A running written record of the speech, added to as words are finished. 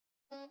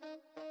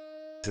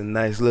It's a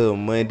nice little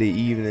Monday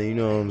evening, you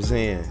know what I'm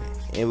saying?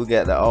 And we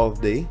got the off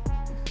day.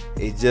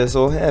 It just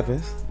so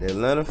happens that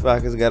Atlanta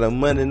Falcons got a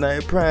Monday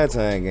night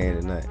primetime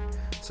game tonight.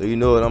 So you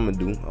know what I'm gonna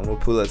do. I'm gonna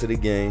pull up to the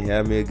game,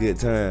 have me a good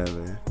time,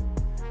 man.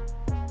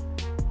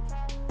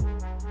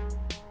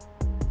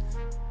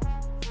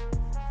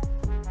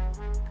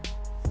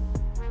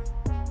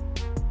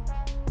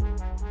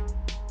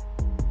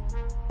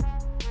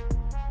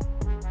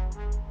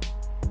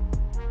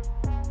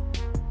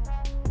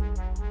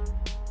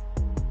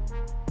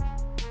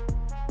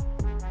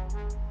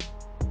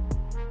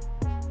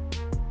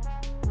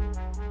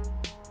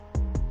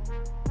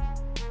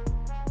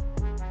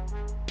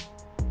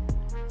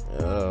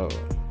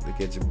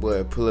 Look at your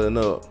boy pulling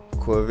up,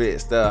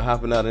 Corvette style,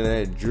 hopping out in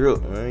that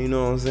drip, man. You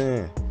know what I'm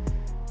saying?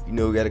 You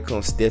know we gotta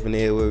come stepping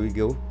everywhere we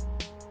go.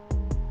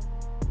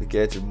 Look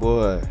at your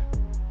boy,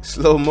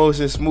 slow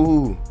motion,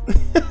 smooth.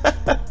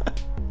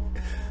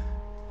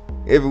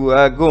 Everywhere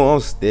I go,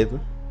 I'm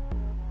stepping,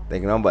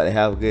 thinking I'm about to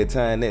have a good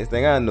time. Next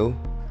thing I know,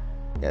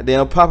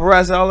 goddamn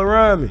paparazzi all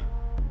around me.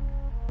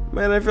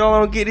 Man, if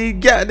y'all don't get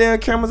these goddamn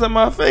cameras on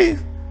my face.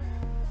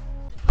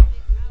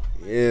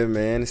 Yeah,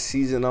 man, the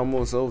season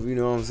almost over, you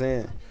know what I'm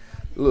saying?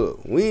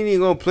 Look, we ain't even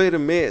gonna play the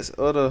Mets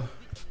or the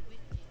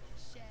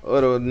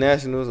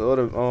Nationals or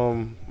the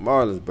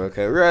Marlins, bro. Cause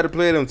we already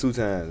played them 2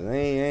 times.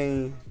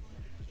 Ain't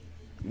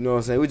you know what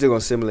I'm saying? We just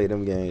gonna simulate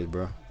them games,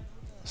 bro.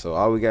 So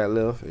all we got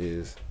left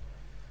is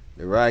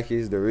the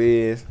Rockies, the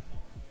Reds,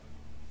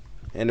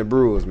 and the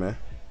Brewers, man.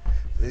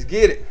 Let's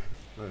get it.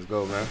 Let's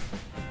go, man.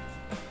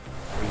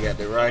 We got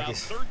the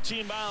Rockies.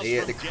 They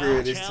at the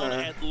crib this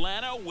time.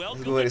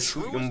 Let's go ahead and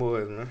sweep them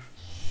boys, man.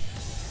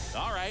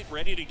 All right,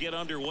 ready to get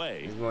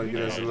underway. He's going to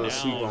get us a little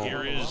sweep on.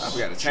 I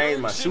forgot to change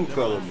my shoe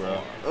color,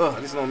 bro.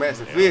 Ugh, this don't match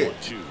the fit.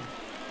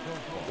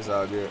 It's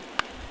all good.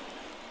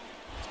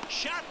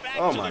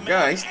 Oh my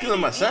God, he's stealing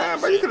my shine,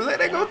 bro. You could have let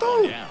that go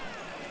through.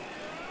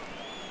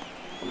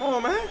 Come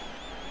on, man.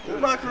 This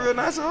is MyCareer,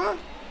 nice one.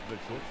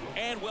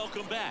 And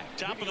welcome back.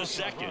 Top of the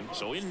second.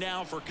 So in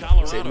now for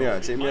Colorado. Check me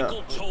out, check me out.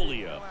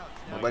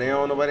 Nobody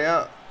on, nobody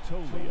out.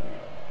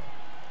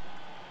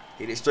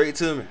 Hit it straight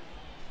to me.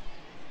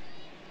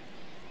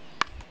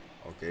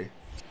 Okay.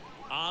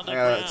 I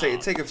gotta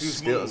take a few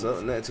steps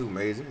up, nothing too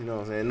major, you know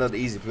what I'm saying? Another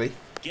easy play.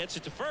 Gets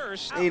it to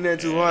first. Ain't nothing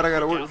too hard I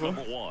gotta work for.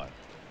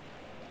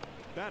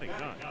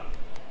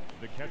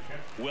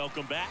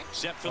 Welcome back.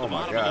 Set for oh the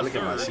my God, look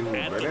at my shoes,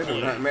 bro. That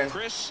do not match.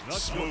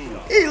 Smooth.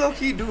 He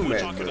low-key do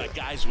match, talking about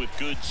guys with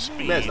good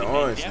speed. That's the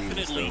orange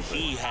Definitely stuff,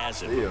 he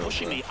has it. Still,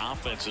 Pushing bro. the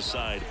offense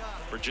aside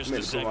for just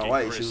a second, put my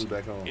white Chris. shoes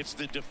back on. It's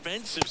the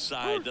defensive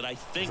side that I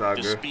think all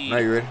the good. speed Now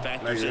you ready?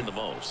 factors in the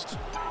most.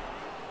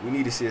 We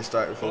need to see a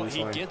start before we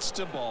He swing. gets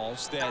to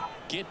balls that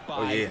get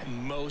by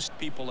most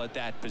people at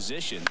that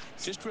position.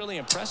 Just really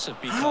impressive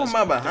because how am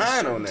I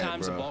behind on that,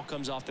 sometimes bro? the ball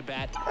comes off the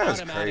bat, That's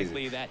automatically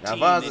crazy. that now, team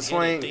if I was to that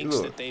swing, thinks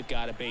look, that they've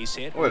got a base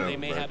hit, whatever, they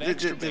may bro. have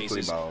extra just play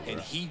bases, ball, bro.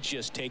 and he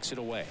just takes it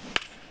away.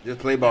 Just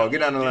play ball. Get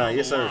down the line.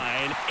 Yes, sir.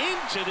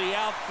 Into the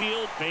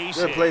outfield base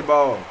Just play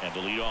ball. And the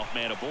leadoff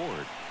man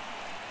aboard.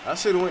 I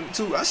should have went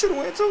 2. I should have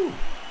went 2.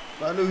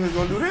 I knew he was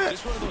gonna do that.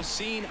 Just one of those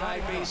seen high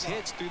base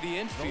hits through the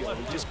infield.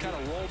 He just kind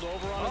of rolled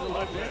over on it a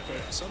little bit.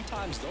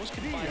 Sometimes those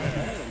can find a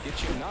hole and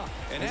get you a knock.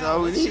 And that's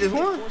all we need is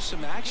one. Force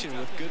some action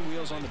with good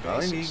wheels on the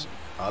bases.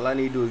 All I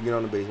need to do is get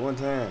on the base one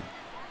time.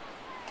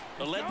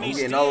 I'm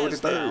getting all over the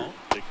third.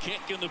 The kick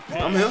in the pitch.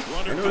 I'm here. I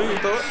know he can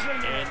throw it.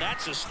 And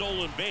that's a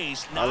stolen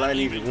base. All I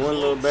need is one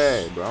little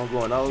bag, bro. I'm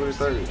going all over the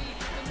third.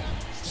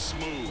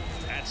 Smooth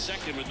at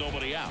second with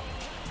nobody out.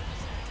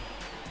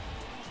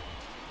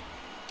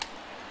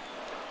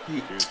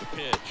 Here's the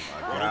pitch.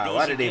 My God,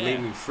 why did they make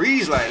me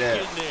freeze like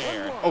that?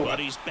 Oh, but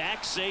he's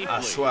back safely.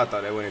 I swear I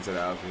thought that went into the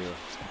outfield.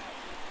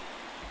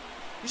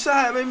 You saw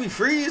how it made me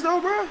freeze, though,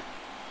 bro?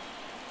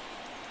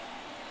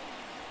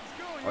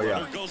 Oh,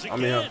 yeah. I'm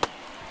in here.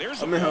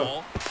 I'm in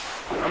here.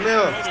 I'm in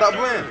here. Stop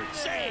playing.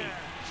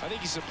 I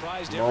think he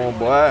surprised everyone in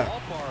the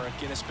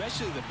ballpark, and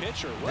especially the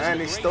pitcher. And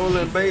he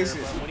stolen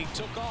bases. When he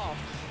took off,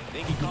 I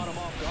think he caught him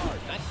off guard.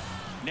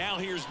 Now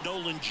here's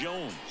Nolan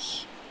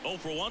Jones. 0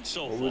 for 1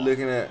 so far. What we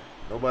looking at?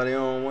 Nobody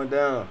on, 1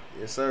 down.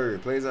 Yes, sir.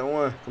 Plays at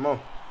 1. Come on.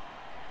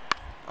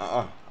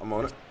 I'm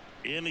on it.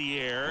 In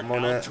the air. I'm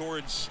on that.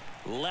 Towards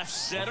left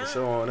center. For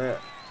sure on that.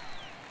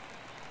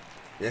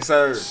 Yes,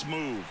 sir.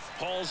 Smooth.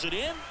 Hauls it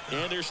in,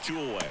 and there's 2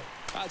 away.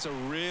 That's a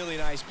really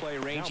nice play,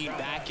 ranging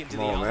back into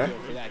the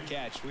outfield for that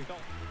catch.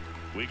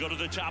 We go to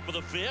the top of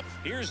the 5th.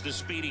 Here's the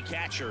speedy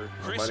catcher,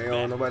 Chris. Nobody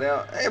on, nobody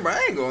out. Hey, bro,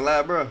 I ain't gonna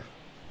lie, bro.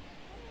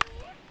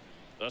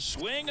 A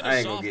swing and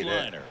a soft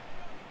liner.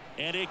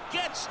 And it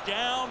gets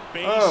down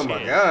base. Oh,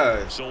 my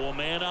God. So a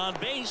man on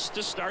base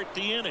to start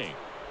the inning.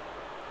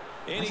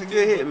 That's a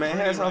good hit, man.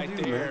 Hats off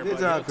to you, man. Good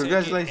job.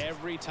 Congratulations.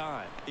 Every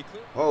time.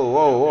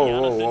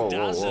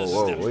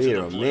 Whoa. Wait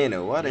a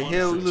minute. Why the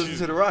hell we losing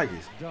to the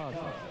Rockies?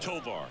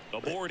 Tovar, the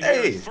board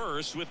here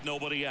first with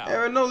nobody out.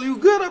 Aaron Nola, you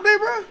good up there,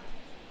 bro?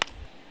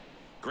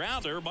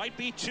 Grounder might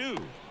be 2.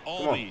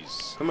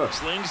 Always. Come on.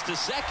 Slings to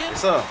second.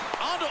 What's up?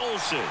 On to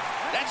Olsen.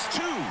 That's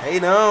 2. Hey,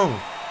 no.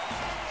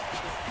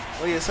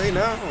 Oh yeah, say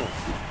now.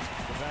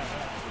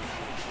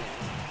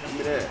 Give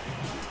me that.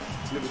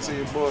 Slip it to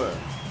your boy.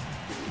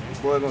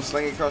 Your boy gonna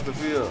sling it across the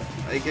field.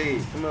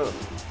 AK, come up.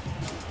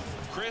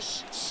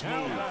 Chris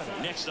Smooth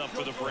next up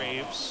for the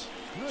Braves.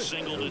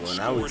 Singled and Well,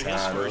 now we scored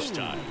his tied first up.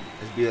 time.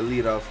 Let's be a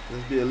lead off.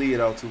 Let's be a lead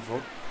off too,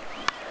 folks.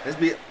 Let's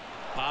be.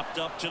 Popped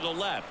up to the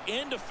left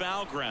into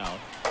foul ground.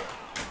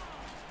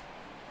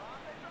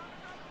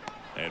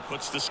 And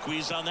puts the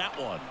squeeze on that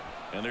one.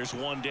 And there's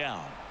one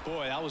down.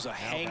 Boy, that was a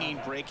hanging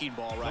breaking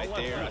ball right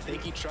there. I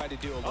think he tried to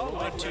do a little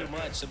bit too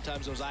much.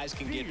 Sometimes those eyes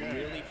can get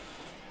really.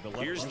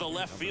 Here's the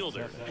left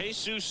fielder,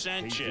 Jesus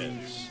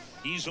Sanchez.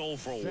 He's 0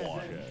 for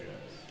 1.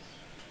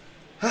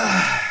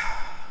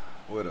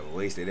 What a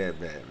wasted at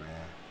bat, man.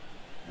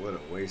 What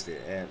a wasted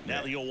at bat.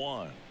 Now the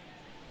 0-1.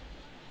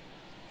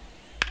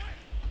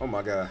 Oh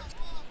my God.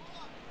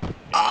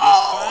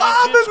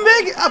 Oh,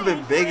 I've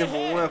been begging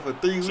for one for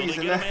 3 weeks,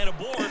 and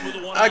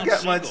I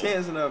got my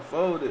chance and I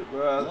folded,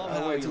 bro.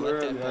 I went too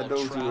early. I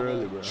dove too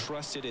early, bro.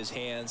 Trusted his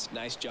hands.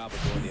 Nice job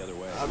of going the other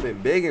way. I've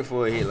been begging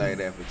for a hit like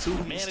that for 2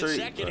 weeks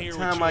straight. By the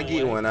time I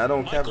get one, I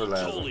don't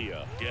capitalize on it.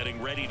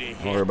 Getting ready to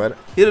hit. Don't worry about it.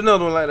 Hit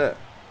another one like that.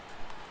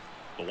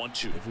 The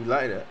 1-2. If you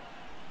like that.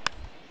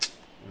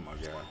 Oh my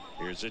God.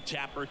 Here's a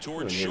tapper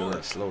towards You short. need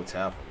a slow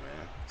tapper,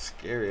 man.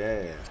 Scary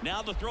ass.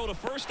 Now the throw to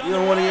first. You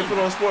don't want to get put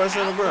on Sports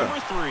Center, bro. Number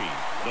 3.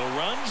 No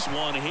runs,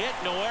 1 hit,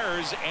 no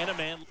errors, and a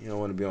man. You don't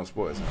want to be on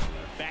Sports Center, man.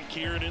 Back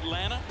here in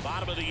Atlanta,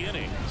 bottom of the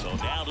inning. So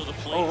now to the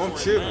plate. Oh, I'm for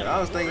tripping. Atlanta. I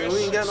was thinking we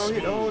ain't got no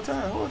hit the whole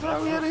time. The whole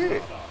time we had a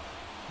hit.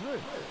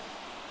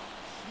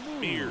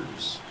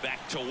 Spears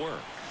back to work.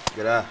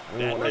 Get out. I don't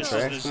That want that misses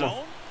trash. the Come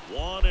on.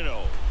 zone.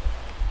 1-0.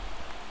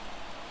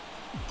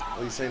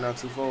 What you say not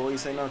too fold? What you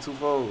say not too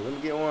fold? Let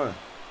me get one.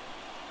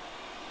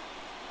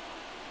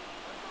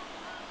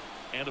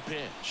 And a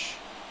pitch.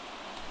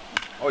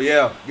 Oh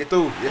yeah, get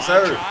through. Yes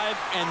sir. Drive,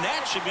 and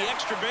that should be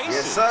extra bases.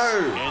 Yes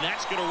sir. And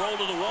that's going to roll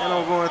to the wall. And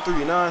I'm going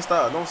 3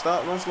 non-stop. Don't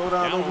stop. Don't slow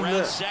down. Don't do around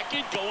that.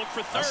 second, going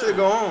for third. I should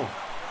go on.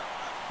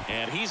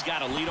 And he's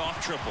got a leadoff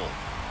triple.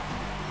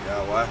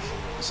 Yeah, watch.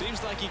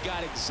 Seems like he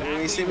got exactly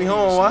You ain't see what me he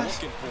home, was watch.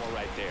 looking for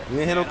right there. You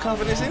ain't had no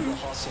confidence in me.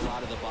 Hustle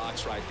out of the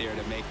box right there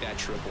to make that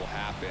triple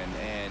happen,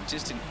 and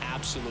just an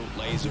absolute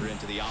laser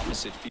into the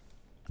opposite field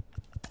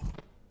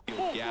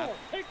gap.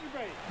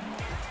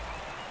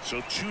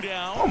 So 2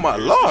 down. Oh my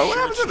Lord, what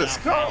happened to the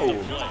score?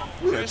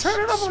 We done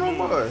turn it up on them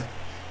boys.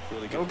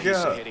 Really good Okay. piece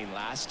of hitting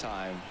last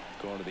time,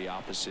 going to the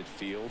opposite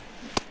field.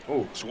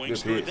 Oh,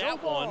 Swings good through pitch.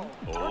 that one.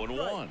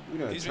 0-1. We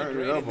done He's been turned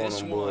it great up in on this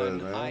them boys,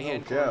 one. man.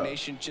 Eye-hand No cap.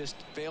 coordination just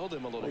failed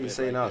him a little What you bit.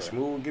 say right now? there.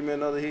 Smooth, give me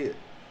another hit.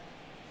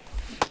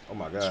 Oh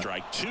my God.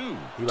 Strike 2.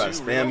 He about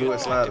to spam me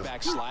with sliders.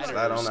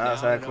 Slide on the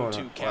outside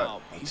corner.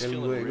 Count. I'm He's telling you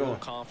feeling where he real going.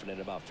 confident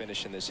about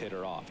finishing this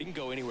hitter off. He can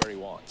go anywhere he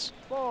wants.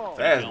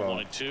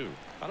 Fastball. 1-2.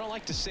 I don't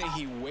like to say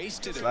he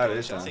wasted a Slider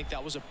pitch. this I time. think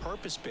that was a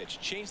purpose pitch.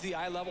 Change the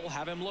eye level,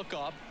 have him look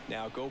up.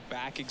 Now go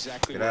back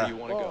exactly Get where out. you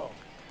want to go.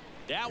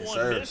 That Yes, one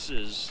sir.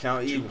 misses.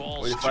 Count 2 even.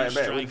 balls, Way to 2 fight back.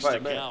 Way to strikes fight to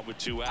back. count with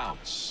 2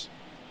 outs.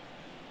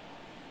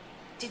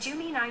 Did you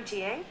mean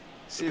IGA?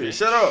 Siri,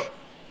 shut up.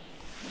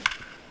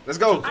 Let's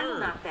go. I'm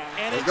not there.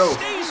 And Let's it go.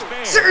 stays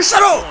fair. Siri,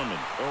 shut up. Foreman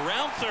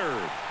around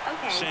third.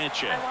 Okay,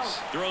 Sanchez I won't.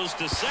 throws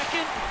to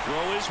second.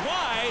 Throw is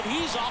wide.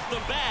 He's off the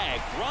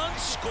bag.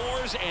 Runs,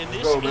 scores, and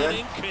this go, man.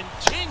 inning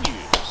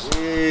continues.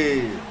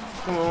 Yeah.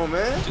 Come on,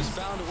 man. Just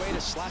found a way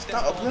to slap that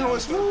Stop ball playing down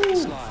with the third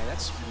Smooth. baseline.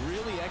 That's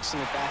really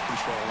excellent back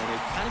control, and it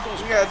kind of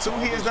goes. We got back 2 to all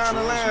hits those down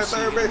the drills line. you see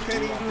Third base guys can't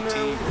do even on do the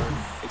team nothing.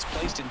 where it's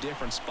placed in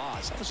different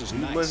spots. That was just You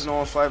nice. busting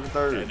on swiping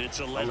third. And it's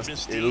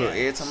Aledmus Hey, look,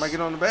 every Diaz. time I get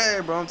on the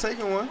bag, bro, I'm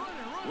taking one.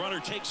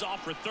 Runner takes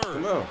off for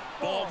third. Come on.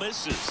 Ball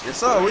misses. Yes,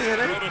 sir. We in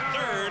Throw there. to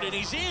third, and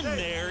he's in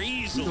there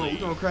easily. We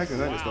gonna crack a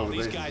 100 Wow, stolen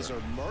these bases, guys bro.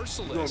 are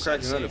merciless. We gonna crack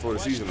I'd 100 say before the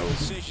season questionable over.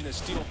 decision to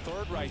steal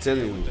third right I'm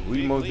telling there with you, the we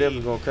big most lead.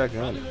 definitely gonna crack a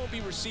Probably 100. won't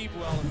be received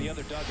well in the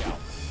other dugout.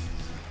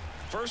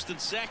 First and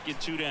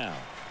second, 2 down.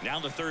 Now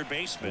the third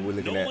baseman, We're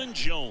looking at Nolan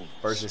Jones.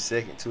 First and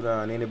second, 2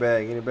 down, any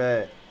bag, any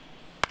bag.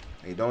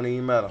 It don't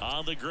even matter.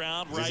 On the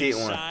ground, Just right hit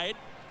one. side.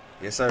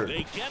 Yes, sir.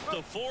 They get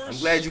the force. I'm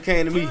glad you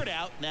came to me. Third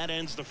out, and that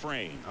ends the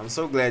frame. I'm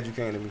so glad you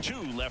came to me. 2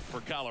 left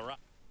for Colorado.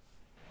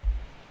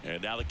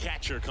 And now the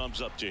catcher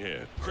comes up to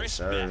hit. Chris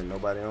Sir, Beck.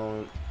 nobody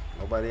on,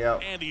 nobody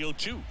out. And the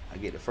 0-2. I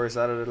get the first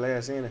out of the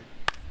last inning.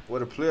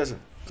 What a pleasure.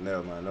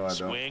 Never mind, no I don't.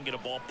 Swing and a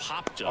ball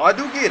popped up. Oh, I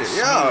do get it.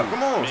 Yeah, Smooth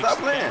come on, makes stop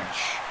the playing.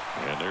 catch.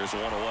 And there's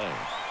one away.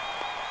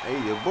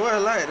 Hey, your boy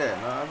like that.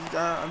 No,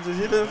 I'm just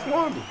here to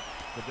inform you.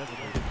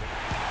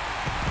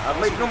 I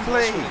make them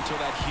play. Until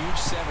that huge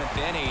 7th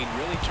inning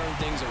really turned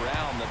things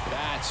around. The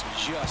bats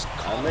just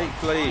caught on make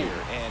plays.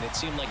 fire, and it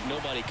seemed like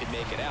nobody could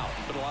make it out.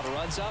 Put a lot of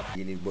runs up.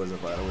 Get these boys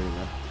up out of the way,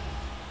 man.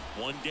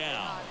 1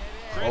 down.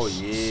 Oh,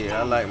 Chris yeah, I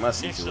Smooth like my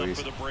next up situation.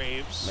 for the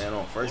Braves. Man,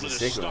 on first One and of the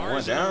second, stars 1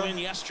 in the down. win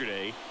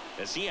yesterday,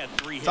 as he had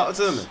 3 hits. Talk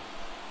to me.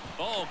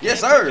 Oh,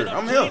 Yes, can't sir. pick it up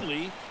I'm here.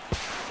 cleanly.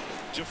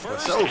 To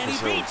first, sure, and for he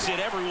sure. beats it.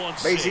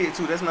 Everyone's Base safe. hit,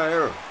 too. That's not an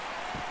error.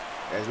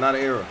 That's not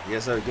an error.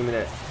 Yes, sir. Give me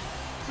that.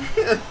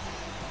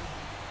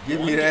 Give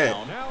me 1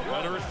 that. down,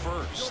 runner at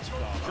first.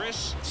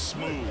 Chris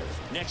Smooth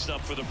next up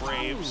for the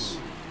Braves.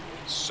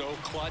 So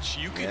clutch,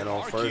 you can Man,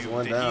 on argue first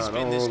one that he's down,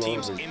 been don't this roll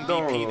team's over. Don't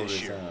MVP roll over this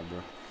this year. time, bro.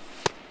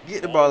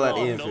 Get the ball out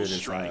the infield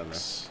this time,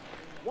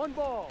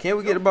 man. Can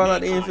we get the ball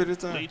out the infield this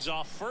time? Leads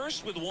off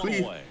first with one Please.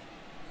 away.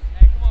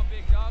 Hey, come on,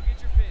 big dog, get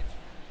your pitch.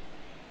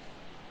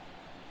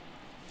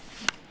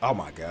 Oh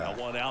my That God.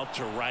 one out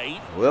to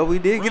right. Well, we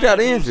did get out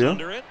the Moves infield.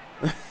 under it.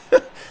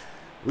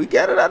 We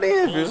got it out the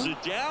Pulls infield.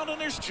 it down, and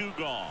there's two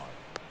gone.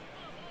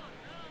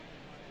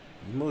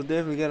 We most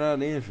definitely got it out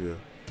the infield.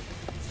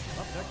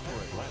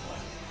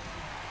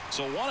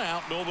 So one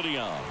out, nobody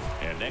on.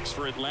 And next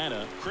for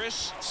Atlanta,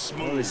 Chris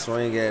Only Smooth.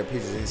 swing at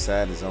pitches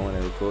inside the zone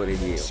and record it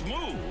here.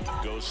 Smooth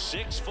goes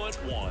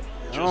 6'1".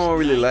 I don't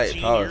really like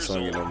 19 power years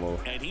swinging old, no more.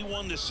 And he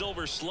won the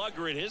Silver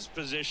Slugger at his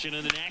position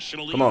in the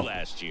National League Come on.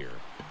 last year.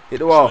 Hit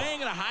the wall.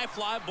 Swinging a high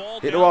fly ball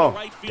Hit the down wall.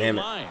 right field Damn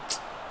it. line.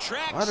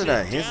 Tracks Why did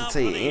I it down for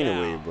hesitate the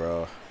anyway, out.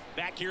 bro?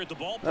 Back here at the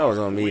ballpark. That was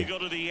on me. We go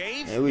to the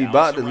eighth. And we Now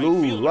about it's to the right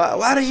lose. fielder.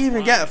 Why they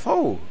even got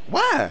 4?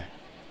 Why?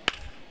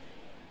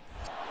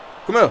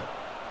 Come here.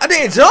 I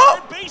didn't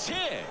jump. Base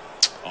hit.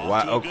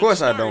 Why? Of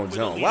course I don't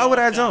jump. Why would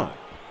I jump?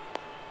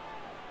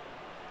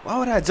 Why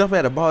would I jump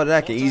at a ball that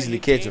I can easily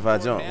catch if I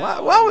jump? Why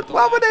would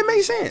that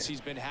make sense? He's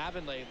been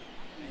having lately.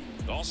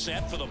 All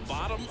set for the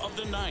bottom of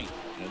the ninth.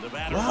 And the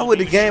batter Why will would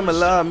the be game shortstop,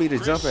 allow me to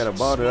Chris jump at a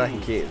ball that I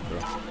can Smooth. catch,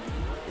 bro?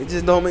 It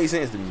just don't make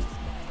sense to me.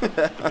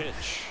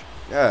 Pitch.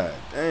 God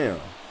damn.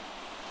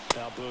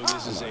 Now, Boo,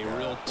 this is a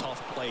real tough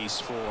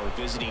place for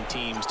visiting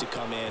teams to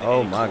come in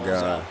Oh, and my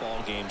close God. out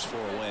ball games for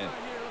a win.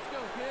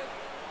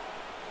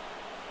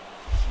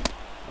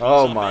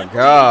 Oh He's up my empty.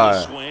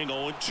 God. Swing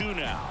 0-2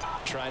 now.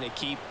 Trying to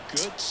keep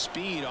good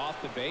speed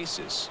off the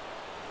bases.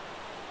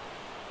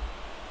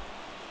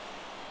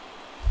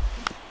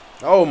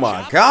 Oh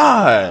my Chopped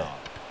God. down.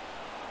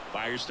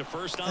 Fires to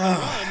first on the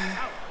run.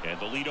 And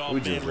the leadoff We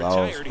man just retired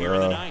lost, here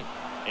in the bro. ninth.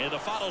 And the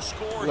final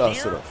score We lost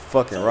to here, the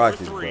fucking 4-3.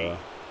 Rockies, bro.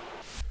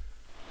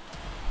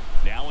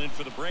 Now in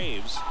for the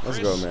Braves. Let's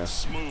Chris go, man.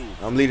 Smooth.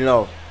 I'm leading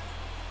off.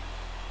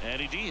 And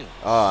he deals.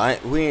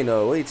 We ain't the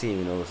away team,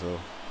 you know, so.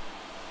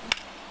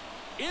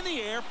 In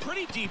the air,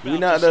 pretty deep. We out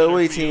not to the center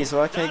away field. team,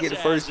 so I can't get the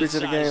Does first has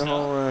pitch of the it game sized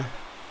home up. run.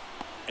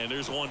 And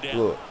there's one down.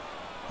 Look,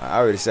 I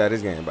already saw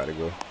this game about to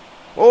go.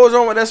 What was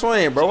wrong with that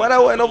swing, bro? Why that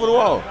wasn't over the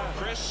wall?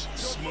 Chris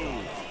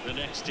Smooth, the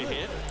next to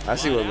hit. I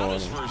see what's Line out going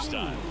his on. first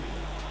time.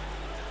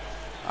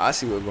 I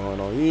see what's going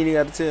on. You ain't even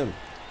got to tell me.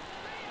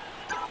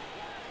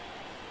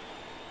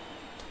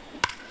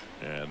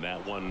 And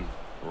that one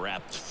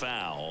wrapped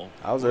foul.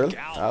 I was early. Look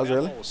out, I was that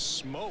early. ball was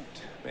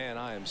smoked. Man,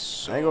 I am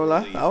so I ain't gonna lie,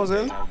 relieved I was that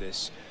they early. have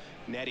this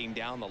netting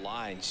down the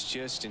lines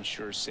just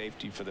ensures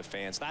safety for the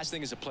fans. Last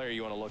thing as a player,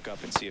 you want to look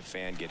up and see a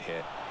fan get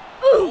hit.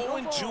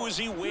 0-2 as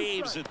he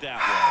waves it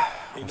that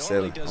He I'm normally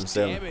selling. does I'm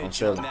selling. damage I'm on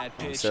selling. that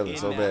I'm pitch selling in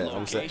so that bad.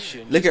 I'm selling.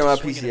 location. Look at Just my a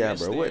swing and a PCI,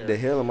 miss bro. What there. the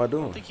hell am I I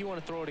don't doing? think you want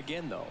to throw it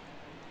again, though.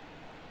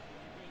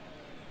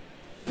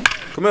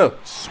 Come here. way.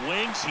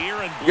 Swings here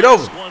and Get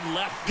over. one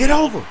left. Get field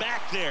over.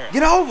 Back there.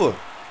 Get over.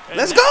 And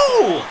Let's that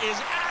go. ball is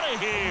out of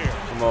here.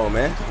 Come on,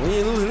 man. We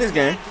ain't losing this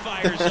game.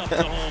 Fires up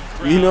the home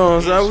crowd. You know what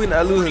I'm saying? His We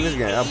not losing this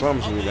game. I 48th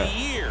promise you of that. the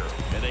year.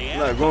 And they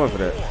I'm add not going for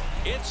that. more.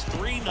 It's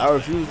 3-0. I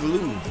refuse to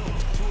lose.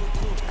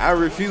 I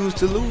refuse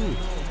to lose.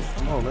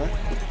 Come on, man.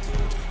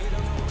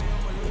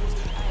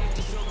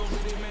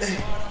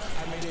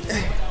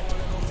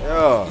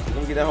 Yo, let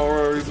me get that home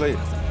run replay.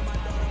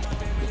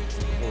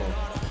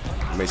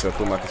 Hold on. Make sure I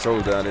put my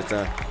controller down this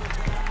time.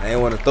 I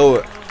ain't want to throw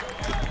it.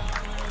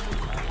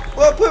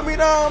 What put me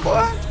down,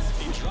 boy?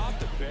 He dropped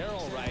the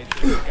barrel right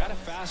there. Got a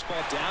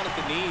fastball down at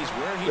the knees.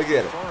 Where he Look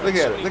at it. prefers. Look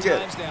at So it. many Look at it.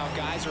 times now,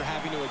 guys are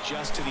having to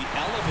adjust to the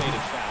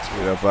elevated fastball.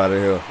 Get up out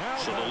of here.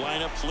 So the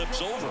lineup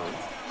flips over.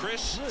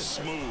 Chris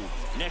Smooth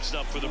next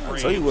up for the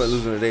Braves. So you wasn't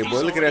losing today, boy.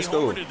 He's Look at that already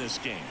score. homered in this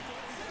game.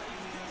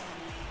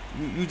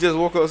 You just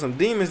woke up some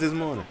demons this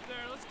morning.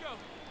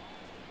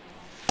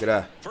 Get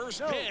out.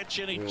 First pitch,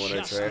 and he You want that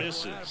just track?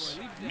 misses.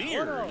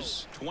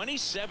 Mears,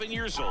 27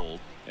 years old,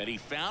 and he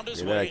found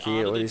his Get way out, kid.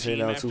 onto What the you say team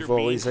now, after 2-4? What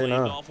being you say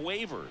claimed now? off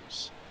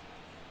waivers.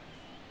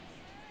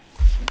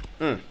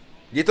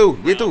 Get through.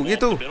 Get through. Ground Get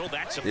ball through. to middle,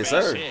 that's a Yes, base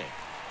sir. hit.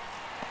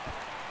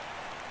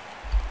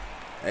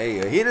 Hey,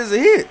 a hit is a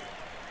hit.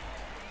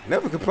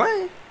 Never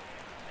complain.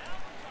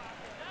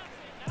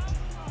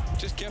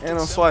 Just kept And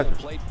it I'm simple. swiping.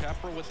 Played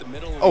Pepper with the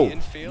middle of Oh, the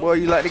infield. boy,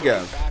 you like the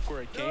guy. Back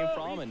where it came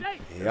from, and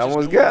He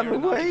almost got me,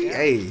 boy.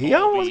 He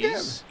almost got me.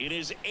 He's in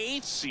his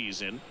 8th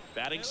season,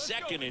 batting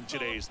second in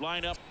today's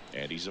lineup,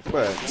 and he's a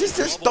Bro,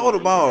 just throw the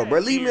ball,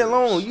 bro. Leave me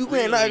alone. You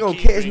ain't not gonna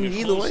catch me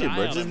either way,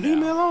 bro. Just leave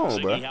me alone,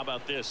 bro.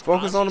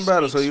 Focus on the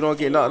battle so you don't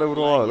get knocked over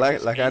the wall,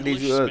 like I did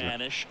you earlier.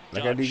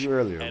 Like I did you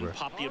earlier, bro.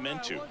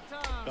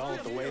 oh,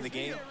 the way the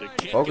game.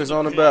 Focus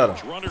on the battle.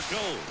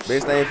 Best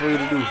thing for you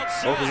to do.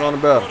 Focus on the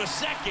battle.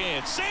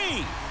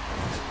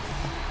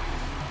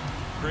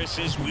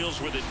 Chris's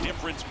wheels were the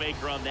difference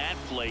maker on that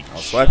play. I'll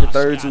swipe it Just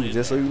third got too, in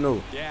just so there. you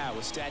know. Yeah,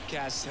 with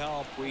StatCast's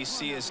help, we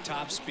see his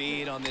top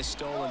speed on this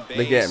stolen base.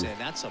 Look at me.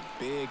 And that's a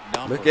big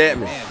number. Look at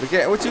me. Man, Look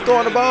at what you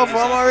throwing the ball for.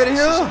 I'm already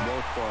this is here. some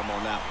work for him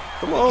on that one.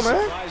 Come on,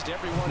 man. Surprised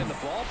everyone in the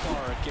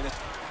ballpark. And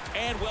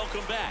And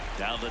welcome back.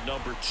 Down the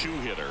number 2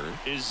 hitter,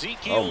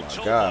 Ezekiel Oh my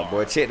Tovar. God,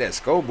 boy, check that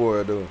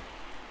scoreboard though.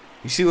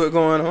 You see what's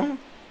going on?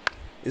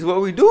 It's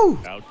what we do.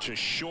 Out to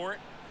short.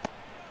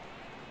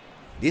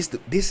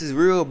 This is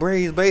real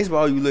Braves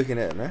baseball you looking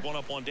at, man. One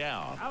up, one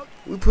down.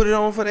 We put it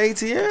on for the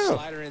ATL.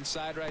 Slider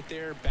inside right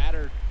there,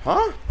 batter.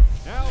 Huh?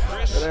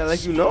 That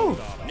like you know.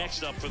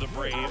 Next up for the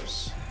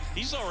Braves.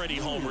 He's already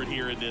homered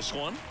here in this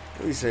one.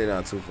 What you say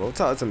down 2-4?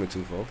 Talk to me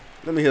 2-4.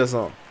 Let me hear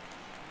something.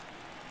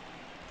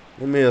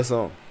 Let me hear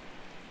something.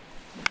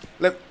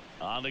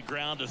 On the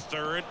ground to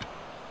third.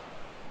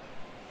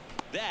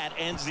 That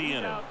ends the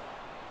inning.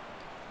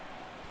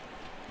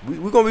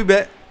 We gonna be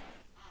back.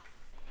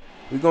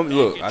 We gonna be,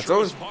 look. I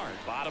told you.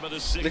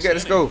 Look at the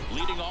scope.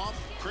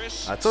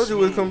 I told you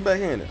we was coming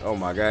back in it. Oh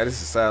my God, this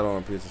is a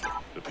sidearm pitch.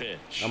 The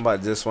pitch. I'm about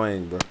to just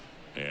swing, bro.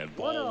 And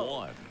ball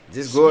 1.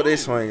 Just go out there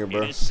swinging,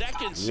 bro.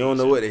 You don't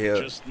know what the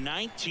hell. Just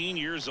 19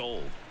 years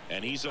old,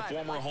 and he's a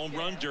former home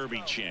run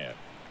derby champ.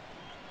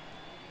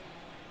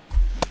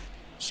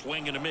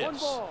 Swing and a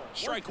miss.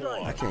 Strike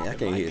 1. I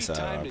can't hit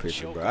sidearm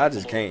pitches, bro. I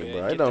just can't,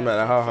 bro. It don't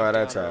matter how hard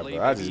I try, bro.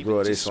 I just go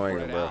out there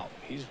swinging, bro.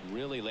 He's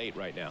really late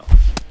right now.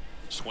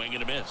 Swing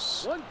and a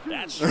miss.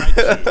 That's strike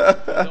 2.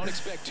 Don't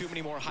expect too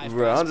many more high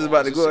bro, I'm just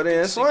about to go out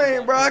there and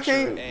swing, bro. I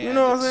can't, you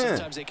know what I'm saying?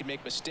 Sometimes they can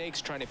make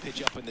mistakes trying to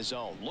pitch up in the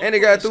zone. And they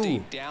got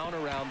through. Down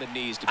around the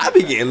knees. I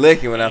be getting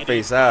lucky when I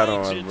face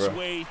sidearms, bro.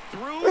 Way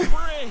through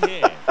for a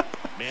hit.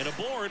 Man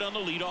aboard on the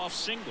leadoff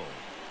single.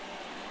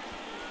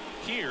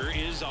 Here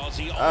is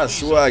Ozzie. I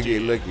swear I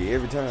get lucky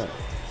every time.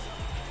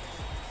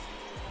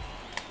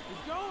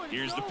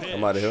 Here's the pitch.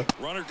 I'm out of here.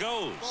 Runner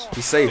goes.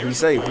 He's safe. He's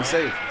safe. He's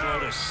safe. Throw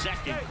to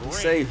second. He's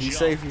safe. He's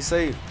safe. He's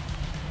safe.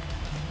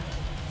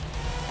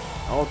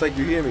 I don't think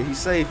you hear me. He's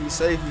safe. He's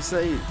safe. He's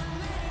safe.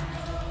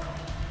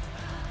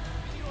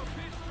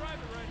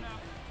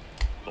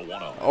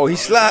 Oh, he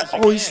slid.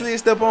 Oh, he slid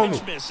step on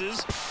me.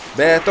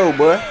 Bad throw,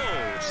 boy.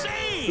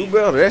 Do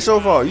better. That's your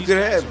fault. You could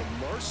have had it.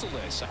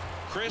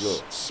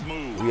 Look,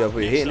 we up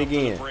here hitting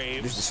again.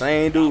 This the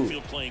same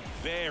dude. Playing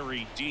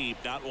very deep,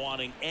 not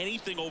wanting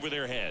anything over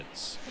their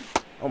heads.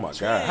 Oh my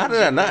God! How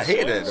did I not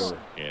hit that though?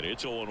 And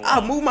it's 0-1.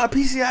 I moved my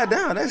PCI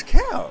down. That's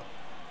cow.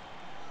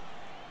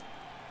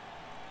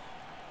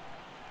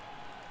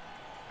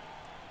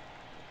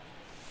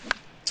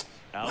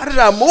 Why did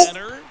I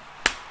move?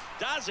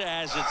 Daza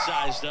has it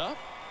sized up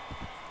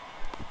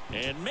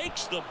and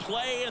makes the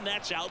play, and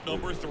that's out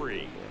number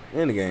 3.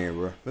 In the game,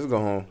 bro. Let's go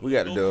home. We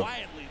got the dub.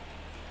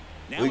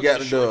 We got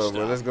the dub,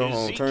 bro. Let's go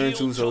home. Turn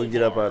 2 so we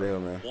get up out of here,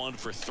 man.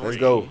 Let's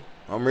go.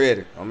 I'm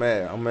ready. I'm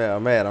mad.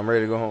 I'm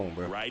ready to go home,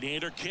 bro.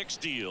 Right-hander kicks,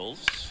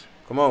 deals.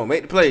 Come on,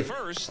 make the play.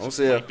 First, don't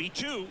see her.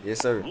 Yes,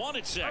 sir. 1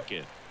 at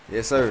second.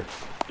 Yes, sir.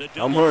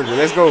 I'm hungry.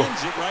 Let's go.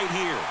 Right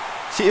here.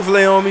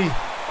 Chick-fil-A on me.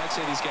 I'd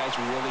say these guys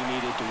really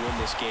needed to win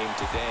this game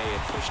today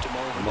and pushed them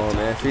over. Come on,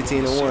 man.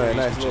 15-1.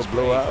 Nice little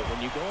blowout.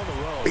 When you go on the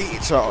road,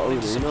 beat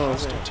Charles. You know what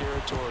I'm saying?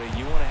 Territory,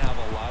 you want to have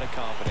a lot of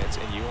confidence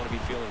and you want to be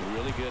feeling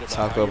really good about.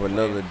 Talk up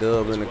another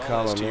dub in the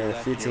column, man.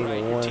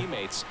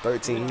 15-1.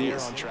 13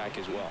 hits. On track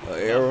as well.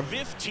 Error.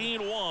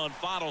 15-1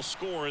 final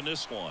score in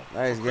this one.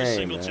 Nice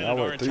game, man. I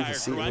went 3 for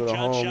 6 with a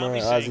home run.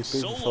 Ozzie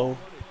 3 for 4.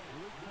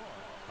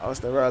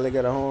 Austin Riley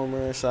got a home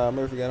run. Sean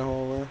Murphy got a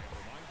home run.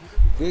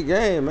 Good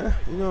game, man.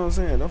 You know what I'm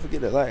saying? Don't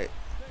forget to like,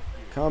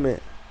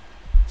 comment,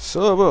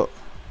 sub up,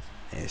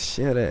 and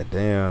share that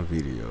damn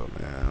video,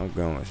 man. I'm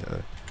going, shut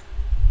up.